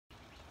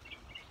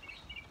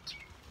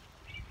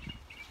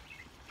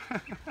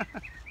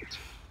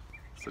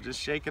So just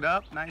shake it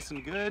up nice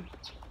and good.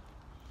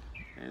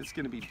 And it's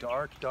gonna be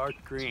dark, dark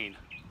green.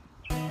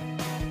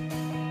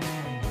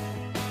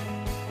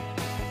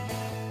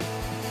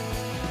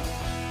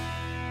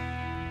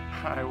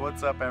 Hi,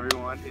 what's up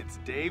everyone? It's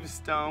Dave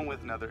Stone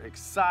with another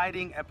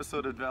exciting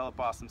episode of Develop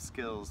Awesome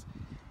Skills.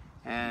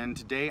 And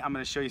today I'm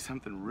gonna show you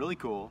something really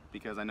cool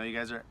because I know you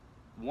guys are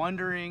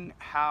wondering,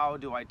 how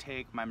do I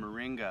take my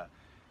Moringa?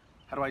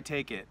 How do I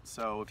take it?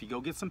 So if you go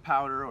get some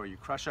powder or you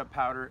crush up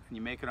powder and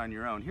you make it on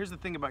your own. Here's the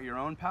thing about your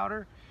own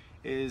powder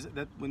is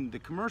that when the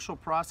commercial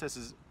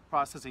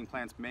processing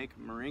plants make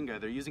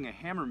Moringa, they're using a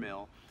hammer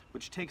mill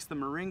which takes the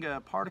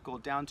Moringa particle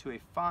down to a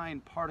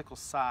fine particle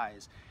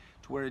size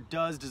to where it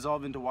does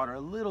dissolve into water a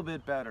little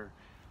bit better.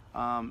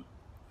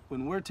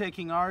 When we're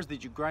taking ours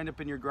that you grind up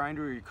in your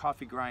grinder or your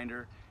coffee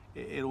grinder,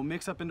 it'll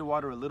mix up into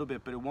water a little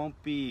bit, but it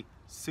won't be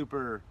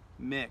super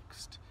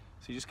mixed.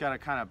 So you just gotta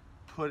kind of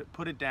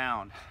put it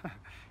down,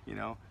 you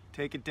know,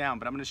 take it down.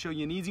 But I'm going to show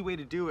you an easy way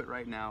to do it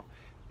right now.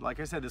 Like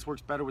I said, this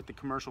works better with the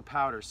commercial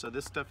powder. So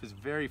this stuff is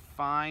very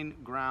fine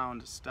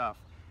ground stuff,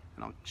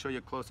 and I'll show you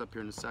a close up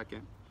here in a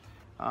second.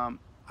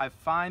 I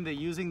find that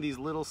using these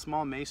little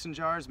small mason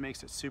jars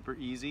makes it super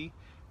easy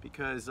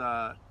because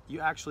you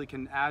actually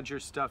can add your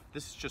stuff.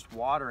 This is just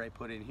water I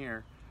put in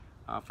here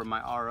from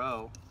my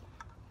RO,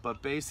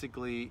 but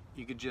basically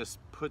you could just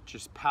put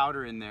just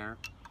powder in there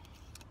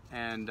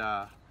and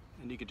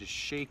you could just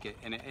shake it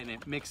and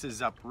it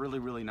mixes up really,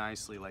 really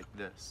nicely like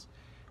this.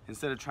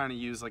 Instead of trying to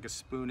use like a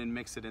spoon and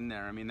mix it in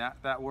there. I mean,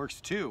 that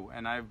works too.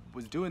 And I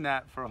was doing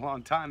that for a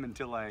long time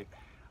until I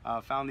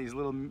found these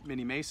little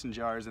mini mason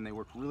jars, and they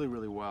work really,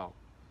 really well.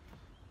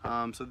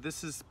 So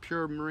this is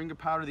pure Moringa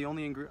powder. The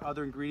only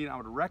other ingredient I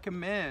would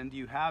recommend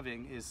you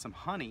having is some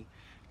honey,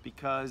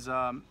 because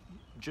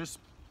just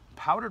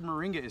powdered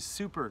Moringa is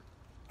super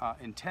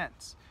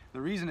intense.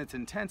 The reason it's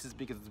intense is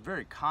because it's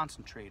very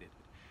concentrated.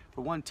 For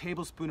 1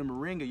 tablespoon of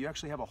Moringa, you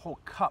actually have a whole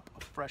cup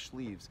of fresh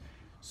leaves.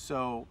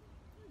 So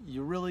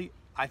you really,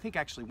 I think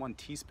actually 1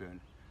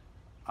 teaspoon.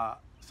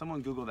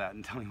 Someone Google that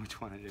and tell me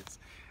which one it is.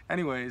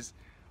 Anyways,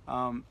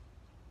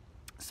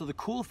 so the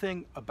cool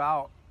thing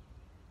about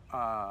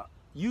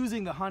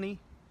using the honey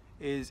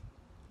is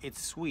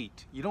it's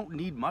sweet. You don't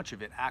need much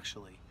of it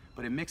actually,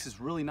 but it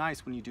mixes really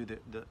nice when you do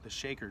the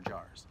shaker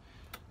jars.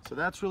 So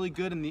that's really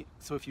good.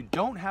 So if you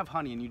don't have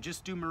honey and you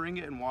just do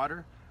Moringa and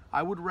water,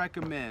 I would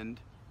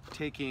recommend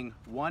taking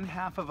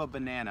 1/2 of a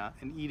banana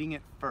and eating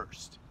it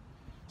first.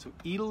 So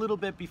eat a little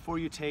bit before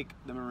you take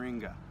the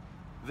Moringa.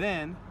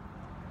 Then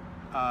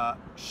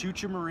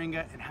shoot your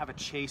Moringa and have a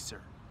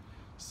chaser.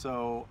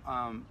 So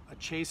a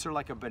chaser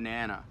like a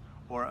banana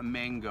or a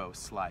mango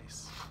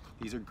slice.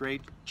 These are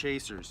great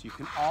chasers. You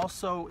can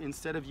also,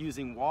 instead of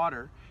using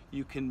water,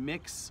 you can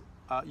mix,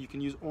 you can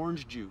use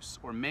orange juice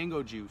or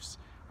mango juice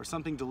or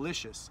something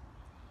delicious.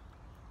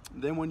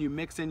 Then when you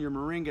mix in your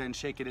Moringa and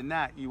shake it in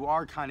that, you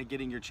are kind of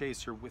getting your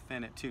chaser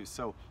within it too.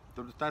 So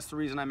that's the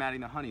reason I'm adding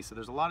the honey. So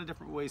there's a lot of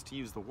different ways to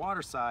use the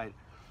water side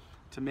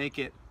to make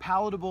it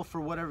palatable for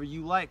whatever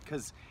you like,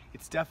 because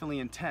it's definitely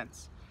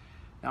intense.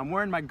 Now I'm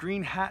wearing my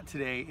green hat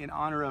today in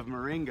honor of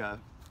Moringa.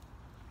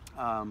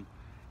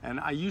 And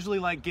I usually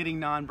like getting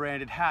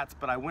non-branded hats,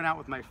 but I went out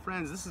with my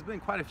friends. This has been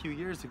quite a few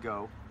years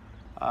ago.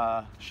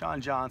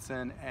 Sean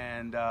Johnson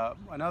and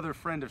another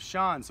friend of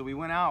Sean. So we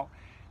went out,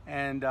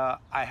 and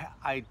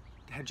I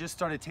had just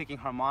started taking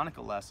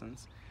harmonica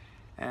lessons,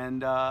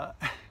 and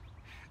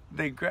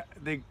they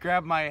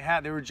grabbed my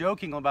hat. They were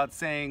joking about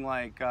saying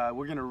like,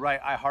 we're gonna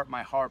write "I harp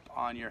my harp"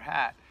 on your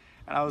hat,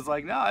 and I was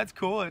like, no, that's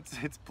cool.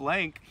 It's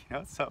blank, you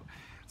know. So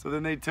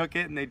then they took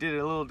it and they did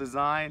a little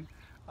design.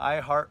 I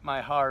harp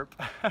my harp.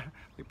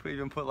 They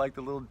even put like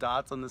the little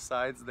dots on the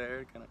sides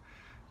there. Kind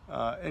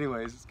of.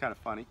 Anyways, it's kind of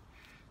funny.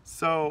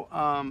 So.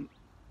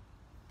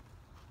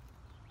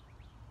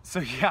 So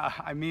yeah,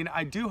 I mean,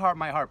 I do harp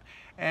my harp,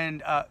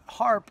 and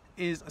harp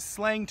is a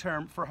slang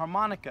term for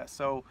harmonica.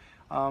 So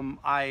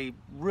I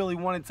really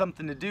wanted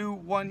something to do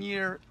one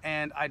year,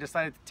 and I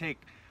decided to take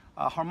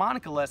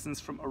harmonica lessons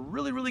from a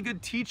really, really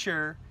good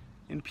teacher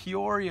in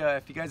Peoria.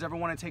 If you guys ever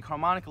want to take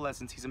harmonica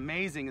lessons, he's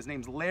amazing. His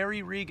name's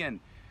Larry Regan.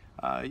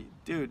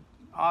 Dude,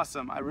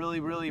 awesome. I really,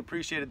 really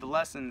appreciated the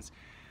lessons.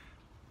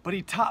 But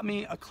he taught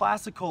me a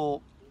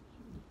classical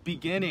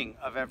beginning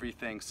of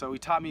everything. So he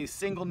taught me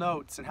single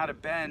notes and how to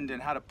bend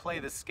and how to play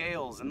the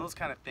scales and those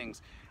kind of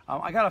things.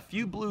 I got a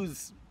few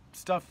blues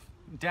stuff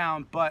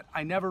down, but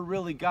I never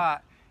really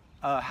got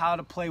how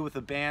to play with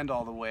a band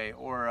all the way,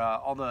 or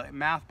all the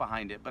math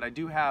behind it. But I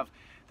do have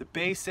the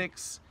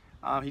basics.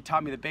 He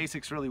taught me the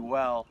basics really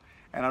well,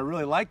 and I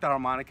really like the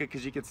harmonica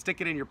because you could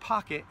stick it in your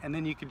pocket and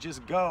then you could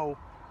just go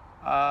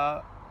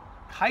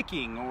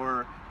hiking,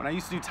 or when I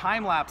used to do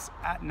time lapse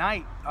at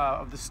night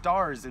of the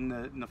stars in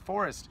the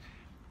forest.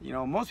 You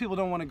know, most people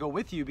don't want to go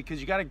with you because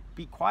you got to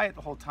be quiet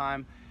the whole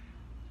time.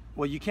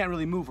 Well, you can't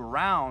really move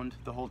around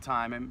the whole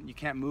time, and you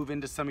can't move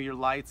into some of your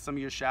lights, some of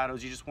your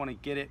shadows. You just want to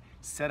get it,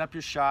 set up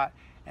your shot,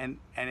 and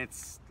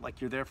it's like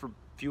you're there for a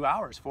few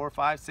hours, 4,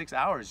 5, 6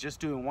 hours,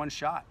 just doing one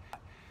shot.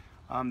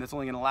 That's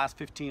only going to last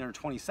 15 or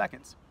 20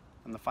 seconds.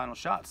 on the final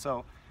shot.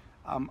 So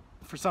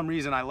for some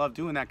reason I love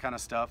doing that kind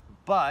of stuff,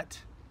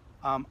 but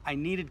I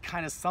needed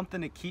kind of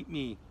something to keep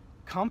me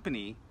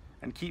company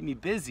and keep me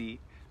busy,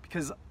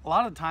 because a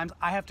lot of the times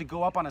I have to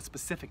go up on a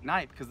specific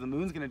night because the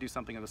moon's going to do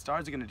something, or the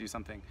stars are going to do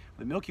something, or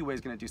the Milky Way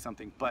is going to do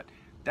something. But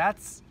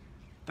that's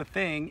the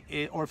thing,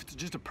 or if it's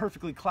just a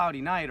perfectly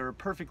cloudy night or a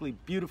perfectly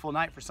beautiful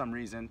night for some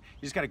reason,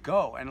 you just got to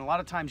go. And a lot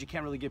of times you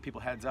can't really give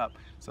people heads up.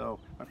 So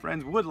my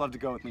friends would love to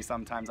go with me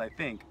sometimes, I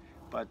think,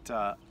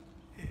 but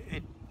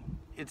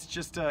it's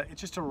just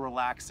a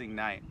relaxing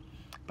night.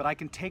 But I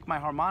can take my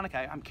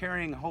harmonica. I'm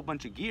carrying a whole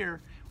bunch of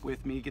gear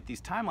with me to get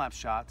these time-lapse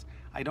shots.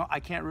 I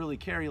can't really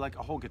carry like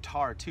a whole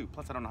guitar too.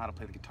 Plus I don't know how to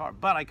play the guitar,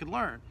 but I could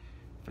learn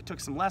if I took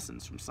some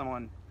lessons from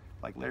someone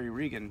like Larry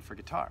Regan for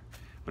guitar.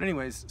 But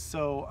anyways,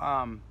 so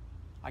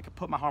I could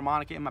put my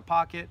harmonica in my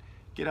pocket,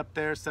 get up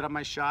there, set up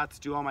my shots,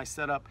 do all my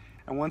setup,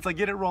 and once I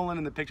get it rolling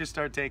and the pictures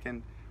start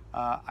taking,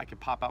 I could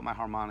pop out my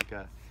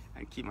harmonica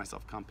and keep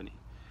myself company.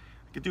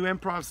 I could do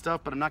improv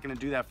stuff, but I'm not going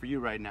to do that for you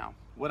right now.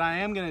 What I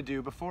am going to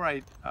do before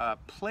I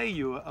play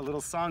you a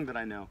little song that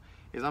I know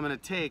is I'm going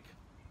to take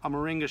a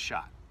Moringa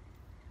shot,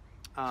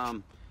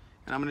 and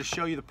I'm going to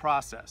show you the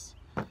process.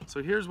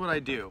 So here's what I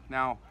do.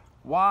 Now,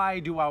 why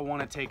do I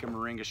want to take a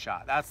Moringa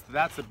shot?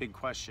 That's a big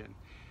question.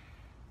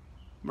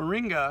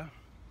 Moringa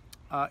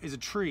is a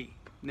tree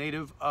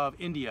native of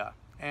India,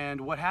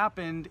 and what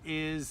happened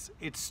is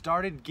it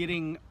started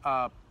getting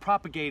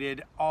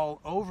propagated all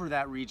over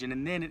that region,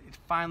 and then it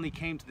finally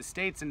came to the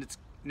States, and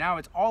now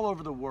it's all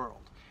over the world.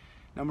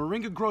 Now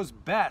Moringa grows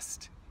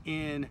best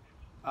in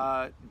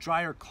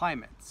drier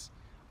climates.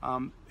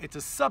 It's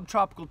a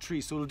subtropical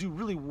tree, so it'll do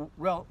really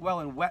well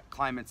in wet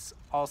climates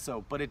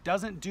also, but it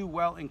doesn't do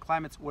well in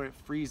climates where it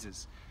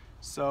freezes.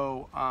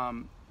 So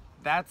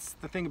that's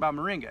the thing about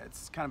Moringa.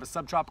 It's kind of a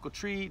subtropical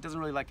tree. It doesn't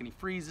really like any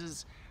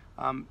freezes.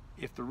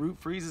 If the root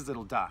freezes,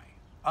 it'll die.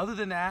 Other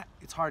than that,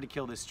 it's hard to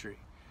kill this tree.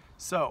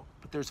 So,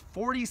 but there's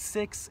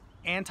 46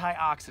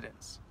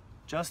 antioxidants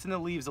just in the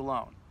leaves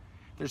alone.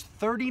 There's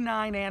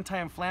 39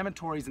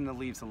 anti-inflammatories in the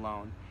leaves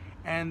alone,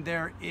 and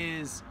there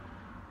is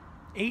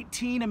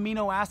 18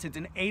 amino acids,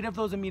 and 8 of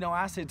those amino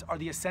acids are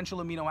the essential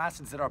amino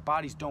acids that our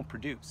bodies don't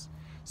produce.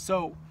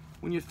 So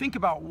when you think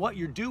about what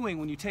you're doing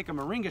when you take a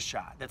Moringa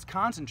shot that's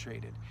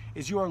concentrated,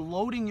 is you are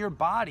loading your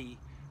body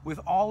with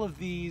all of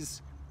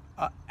these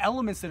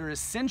elements that are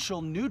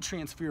essential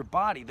nutrients for your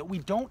body that we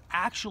don't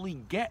actually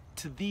get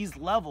to these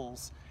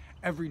levels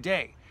every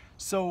day.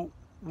 So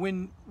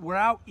when we're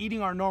out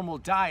eating our normal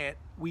diet,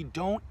 we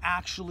don't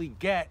actually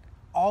get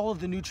all of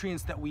the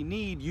nutrients that we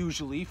need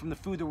usually from the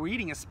food that we're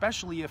eating,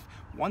 especially if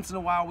once in a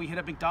while we hit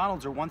up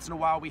McDonald's, or once in a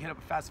while we hit up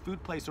a fast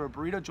food place or a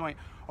burrito joint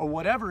or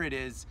whatever it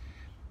is.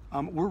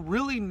 We're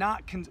really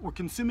not, we're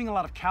consuming a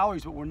lot of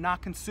calories, but we're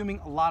not consuming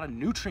a lot of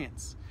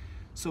nutrients.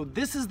 So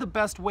this is the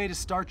best way to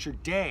start your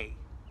day.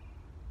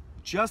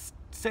 Just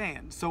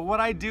saying. So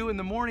what I do in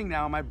the morning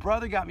now, my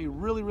brother got me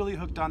really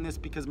hooked on this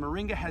because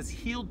Moringa has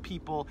healed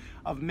people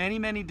of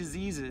many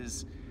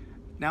diseases.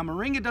 Now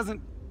Moringa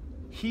doesn't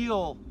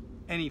heal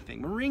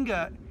anything.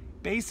 Moringa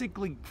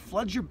basically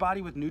floods your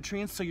body with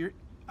nutrients, so your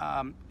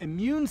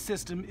immune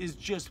system is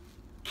just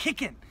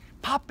kicking,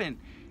 popping.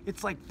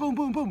 It's like boom,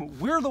 boom, boom.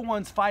 We're the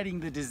ones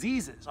fighting the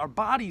diseases. Our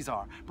bodies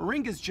are.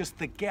 Moringa is just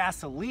the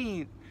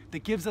gasoline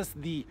that gives us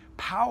the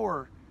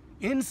power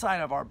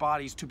inside of our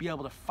bodies to be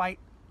able to fight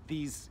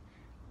these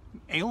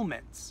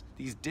ailments,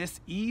 these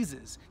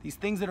diseases, these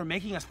things that are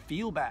making us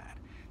feel bad.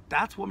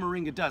 That's what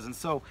Moringa does. And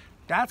so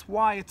that's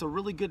why it's a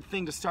really good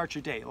thing to start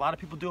your day. A lot of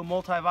people do a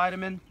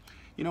multivitamin.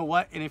 You know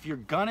what? And if you're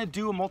gonna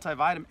do a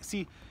multivitamin,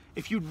 see,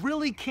 if you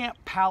really can't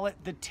palate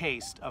the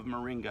taste of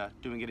Moringa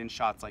doing it in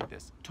shots like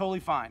this, totally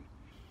fine.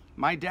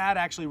 My dad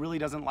actually really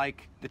doesn't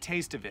like the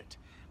taste of it.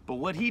 But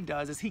what he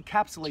does is he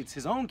capsulates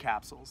his own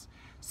capsules.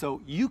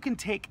 So you can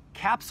take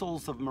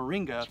capsules of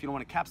Moringa if you don't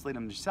want to capsulate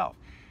them yourself.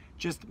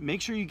 Just make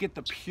sure you get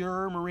the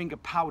pure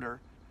Moringa powder,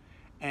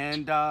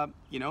 and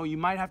you know, you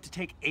might have to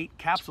take 8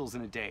 capsules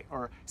in a day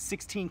or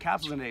 16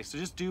 capsules in a day. So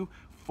just do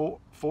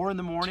four in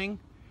the morning,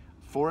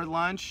 4 at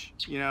lunch,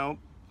 you know,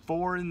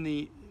 4 in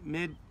the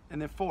mid,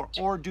 and then 4,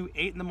 or do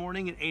 8 in the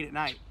morning and 8 at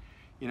night,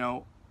 you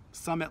know,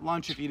 some at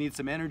lunch if you need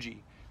some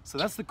energy. So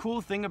that's the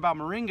cool thing about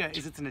Moringa,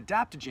 is it's an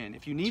adaptogen.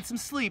 If you need some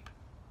sleep,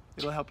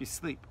 it'll help you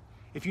sleep.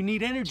 If you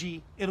need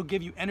energy, it'll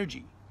give you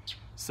energy.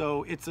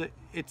 So it's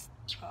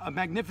a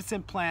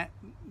magnificent plant,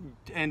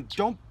 and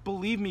don't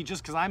believe me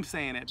just because I'm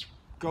saying it.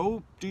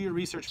 Go do your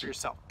research for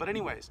yourself. But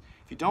anyways,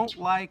 if you don't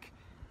like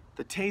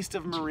the taste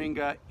of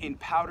Moringa in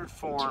powdered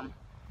form,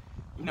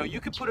 you know, you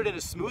could put it in a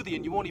smoothie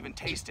and you won't even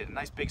taste it. A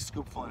nice big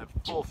scoopful in a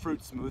full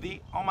fruit smoothie.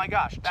 Oh my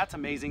gosh, that's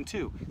amazing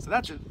too. So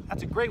that's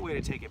a great way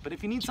to take it. But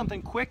if you need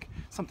something quick,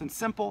 something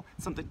simple,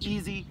 something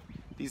easy,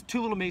 these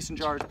 2 little mason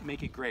jars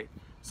make it great.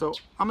 So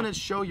I'm gonna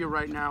show you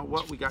right now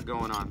what we got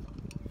going on.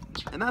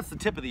 And that's the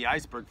tip of the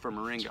iceberg for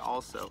Moringa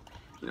also.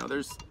 You know,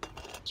 there's,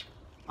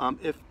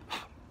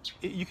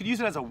 you could use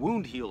it as a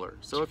wound healer.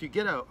 So if you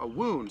get a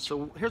wound,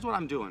 so here's what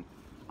I'm doing.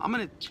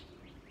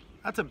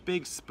 That's a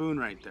big spoon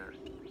right there.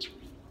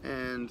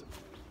 And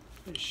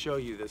Let me show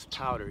you this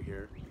powder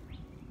here.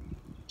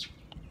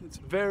 It's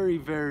very,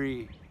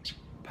 very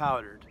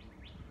powdered.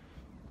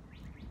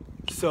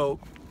 So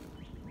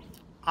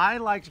I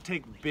like to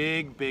take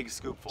big, big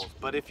scoopfuls,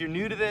 but if you're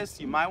new to this,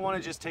 you might want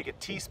to just take a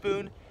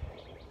teaspoon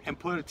and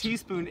put a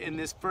teaspoon in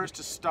this first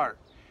to start.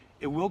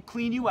 It will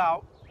clean you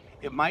out.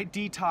 It might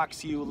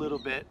detox you a little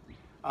bit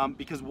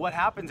because what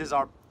happens is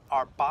our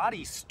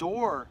bodies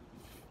store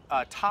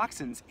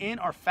toxins in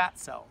our fat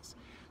cells.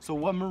 So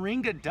what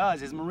Moringa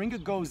does is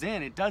Moringa goes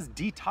in, it does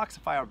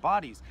detoxify our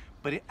bodies,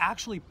 but it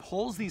actually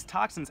pulls these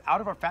toxins out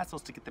of our fat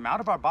cells to get them out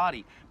of our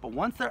body. But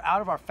once they're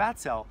out of our fat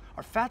cell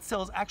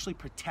is actually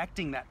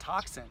protecting that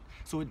toxin.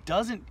 So it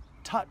doesn't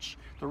touch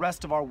the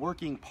rest of our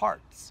working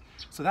parts.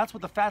 So that's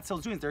what the fat cell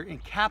is doing, is they're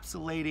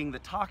encapsulating the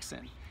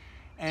toxin.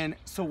 And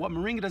so what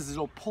Moringa does is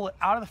it'll pull it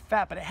out of the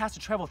fat, but it has to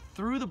travel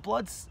through the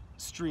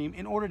bloodstream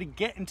in order to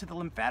get into the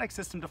lymphatic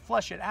system to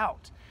flush it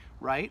out,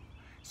 right?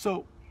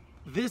 So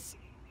this,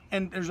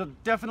 and there's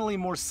definitely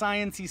more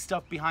sciencey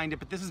stuff behind it,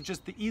 but this is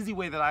just the easy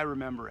way that I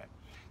remember it.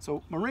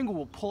 So Moringa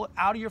will pull it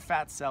out of your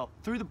fat cell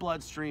through the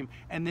bloodstream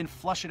and then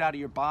flush it out of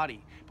your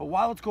body. But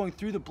while it's going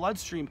through the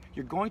bloodstream,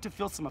 you're going to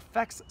feel some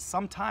effects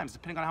sometimes,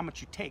 depending on how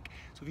much you take.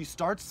 So if you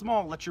start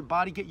small, let your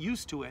body get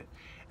used to it.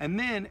 And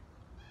then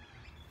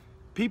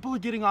people are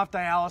getting off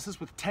dialysis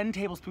with 10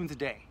 tablespoons a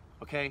day,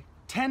 okay?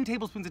 10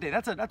 tablespoons a day,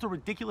 that's a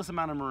ridiculous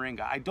amount of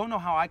Moringa. I don't know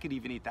how I could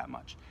even eat that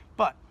much.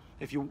 But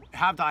if you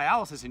have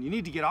dialysis and you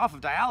need to get off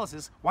of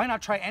dialysis, why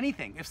not try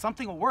anything? If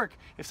something will work,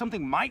 if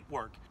something might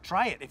work,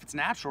 try it. If it's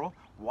natural,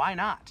 why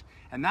not?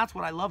 And that's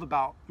what I love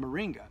about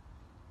Moringa.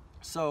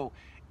 So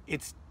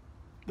it's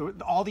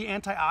all the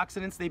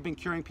antioxidants, they've been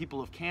curing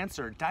people of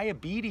cancer,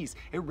 diabetes,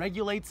 it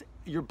regulates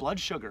your blood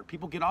sugar.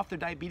 People get off their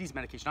diabetes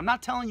medication. I'm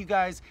not telling you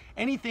guys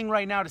anything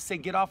right now to say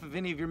get off of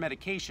any of your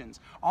medications.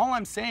 All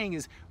I'm saying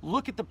is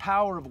look at the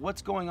power of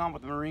what's going on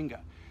with Moringa.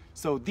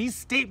 So these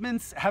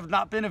statements have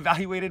not been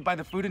evaluated by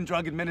the Food and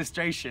Drug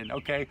Administration,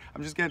 okay?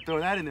 I'm just gonna throw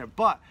that in there.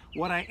 But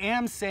what I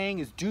am saying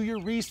is do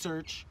your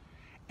research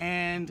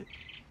and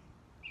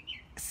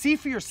see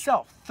for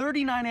yourself.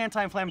 39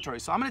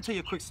 anti-inflammatories. So I'm gonna tell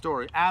you a quick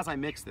story as I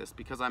mix this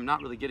because I'm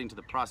not really getting to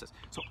the process.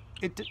 So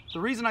the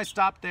reason I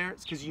stopped there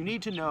is because you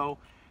need to know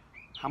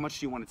how much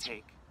do you wanna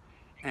take.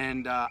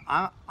 And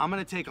I'm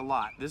gonna take a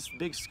lot. This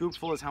big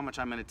scoopful is how much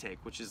I'm gonna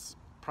take, which is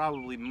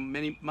probably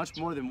much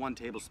more than 1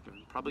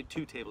 tablespoon, probably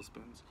 2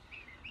 tablespoons.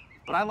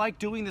 But I like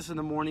doing this in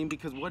the morning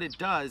because what it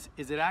does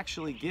is it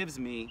actually gives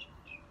me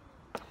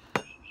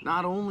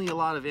not only a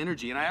lot of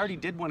energy, and I already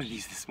did one of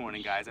these this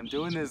morning, guys. I'm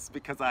doing this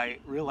because I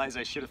realized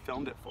I should have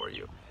filmed it for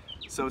you.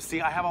 So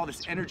see, I have all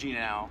this energy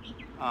now.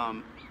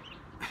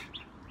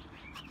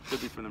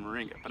 Could be from the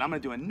Moringa, but I'm gonna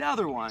do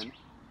another one.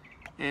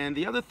 And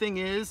the other thing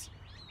is,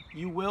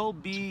 you will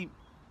be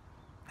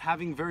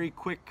having very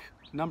quick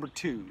number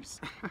 2s.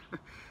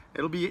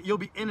 You'll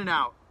be in and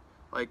out,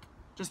 like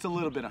just a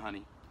little bit of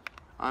honey.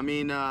 I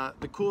mean,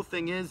 the cool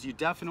thing is you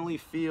definitely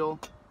feel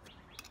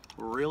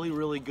really,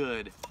 really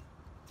good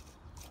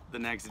the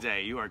next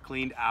day. You are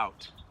cleaned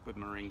out with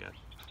Moringa.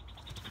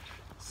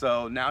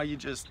 So now you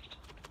just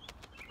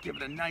give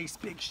it a nice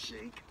big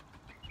shake.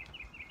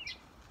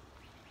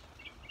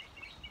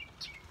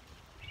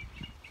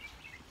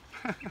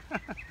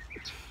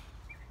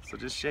 So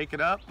just shake it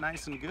up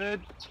nice and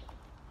good.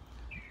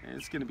 And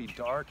it's gonna be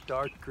dark,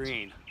 dark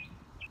green.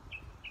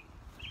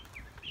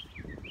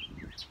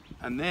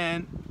 And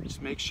then just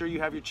make sure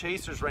you have your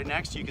chasers right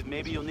next to you because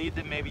maybe you'll need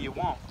them, maybe you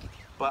won't.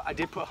 But I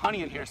did put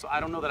honey in here, so I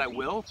don't know that I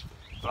will,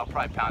 but I'll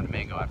probably pound a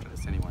mango after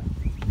this anyway.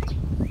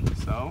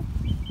 So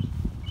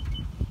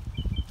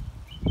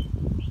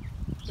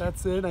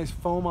that's it, nice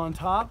foam on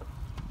top.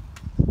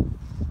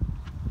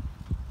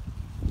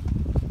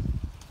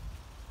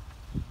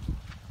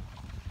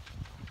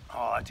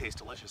 Oh, that tastes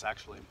delicious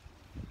actually.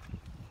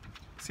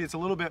 See, it's a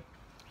little bit,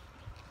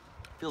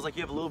 feels like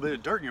you have a little bit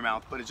of dirt in your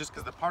mouth, but it's just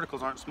because the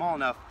particles aren't small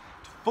enough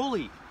to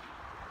fully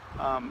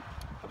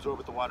absorb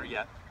with the water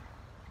yet.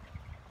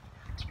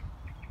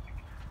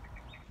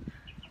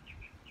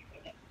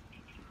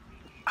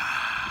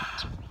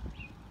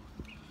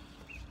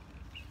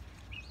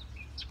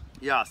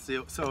 Yeah,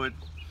 so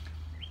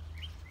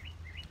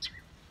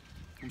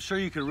I'm sure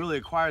you could really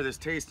acquire this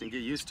taste and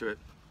get used to it.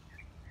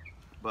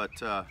 But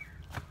do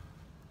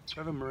you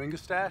have a Moringa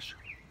stash?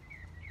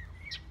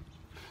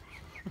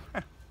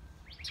 That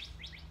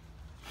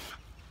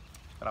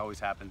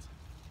always happens.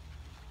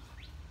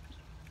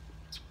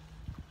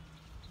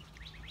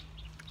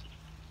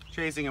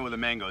 Chasing it with a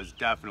mango is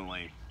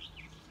definitely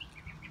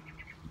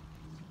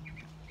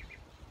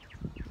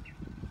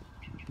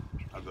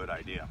a good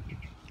idea.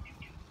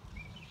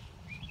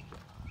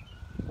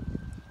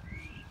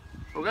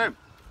 Okay,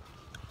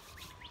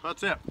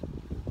 that's it.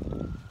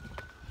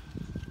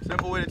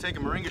 Simple way to take a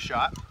Moringa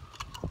shot.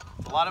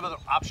 A lot of other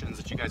options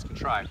that you guys can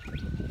try.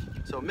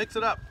 So mix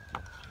it up.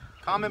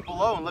 Comment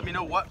below and let me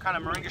know what kind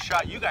of Moringa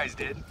shot you guys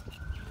did.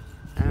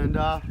 And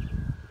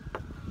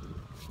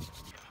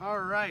all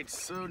right,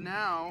 so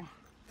now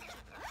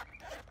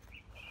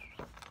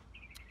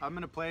I'm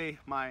gonna play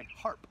my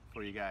harp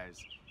for you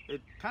guys.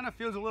 it kind of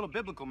feels a little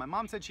biblical. My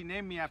mom said she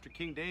named me after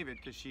King David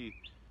because she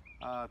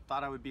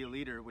thought I would be a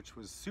leader, which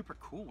was super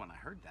cool when I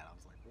heard that. I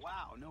was like,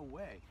 wow, no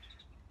way.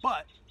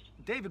 But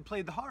David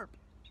played the harp.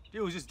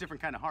 It was just a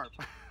different kind of harp.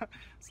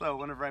 So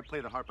whenever I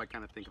play the harp, I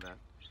kind of think of that.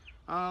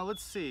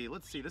 Let's see.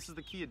 This is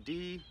the key of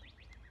D.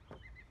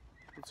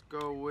 Let's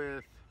go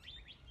with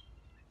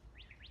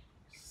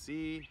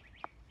C.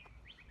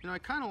 You know, I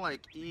kind of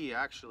like E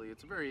actually.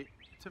 It's a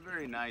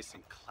very nice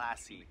and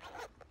classy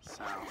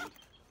sound.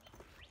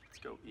 Let's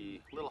go E,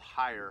 a little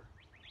higher.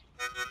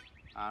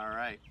 All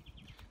right.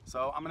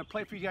 So I'm gonna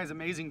play for you guys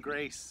Amazing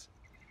Grace.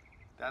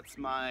 That's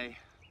my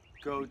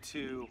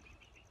go-to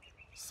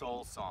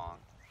soul song.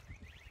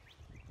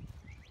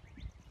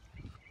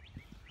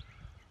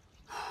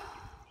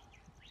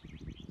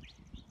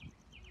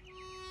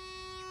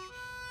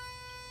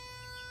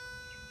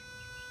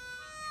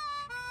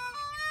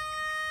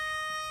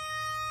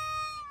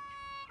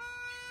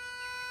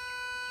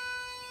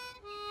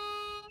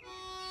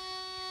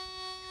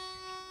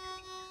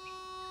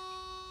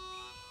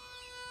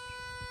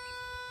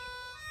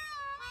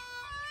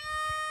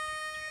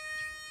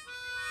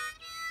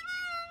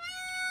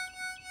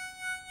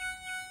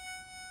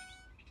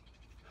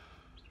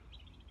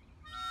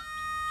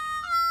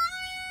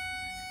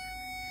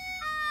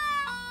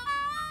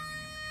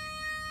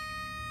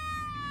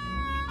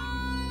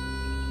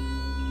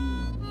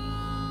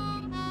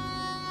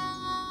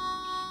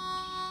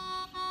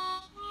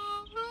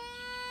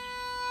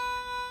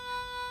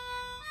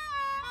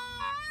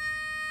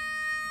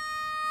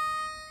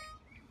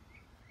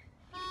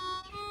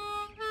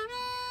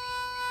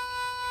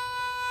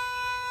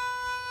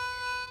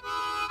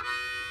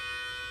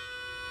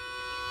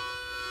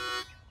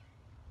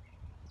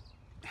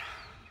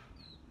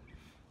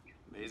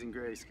 Amazing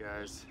Grace,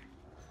 guys.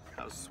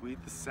 How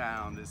sweet the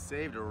sound that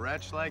saved a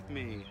wretch like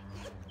me.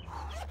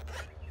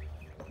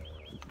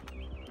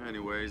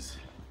 Anyways,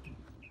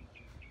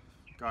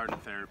 garden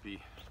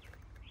therapy.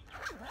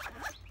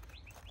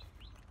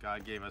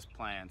 God gave us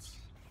plants,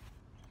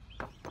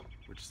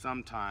 which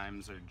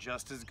sometimes are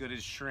just as good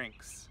as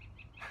shrinks.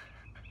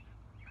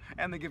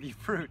 And they give you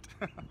fruit.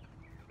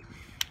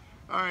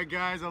 Alright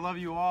guys, I love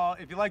you all.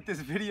 If you like this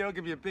video,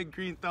 give me a big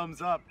green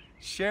thumbs up.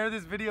 Share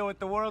this video with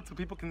the world so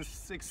people can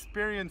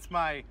experience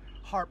my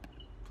harp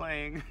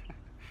playing.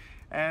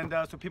 And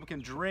so people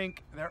can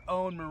drink their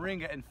own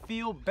Moringa and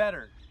feel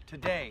better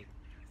today.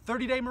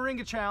 30-day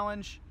Moringa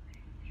challenge.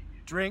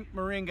 Drink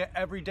Moringa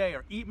every day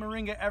or eat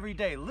Moringa every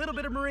day. A little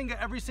bit of Moringa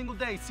every single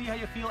day. See how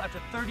you feel after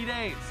 30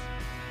 days.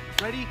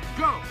 Ready?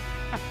 Go!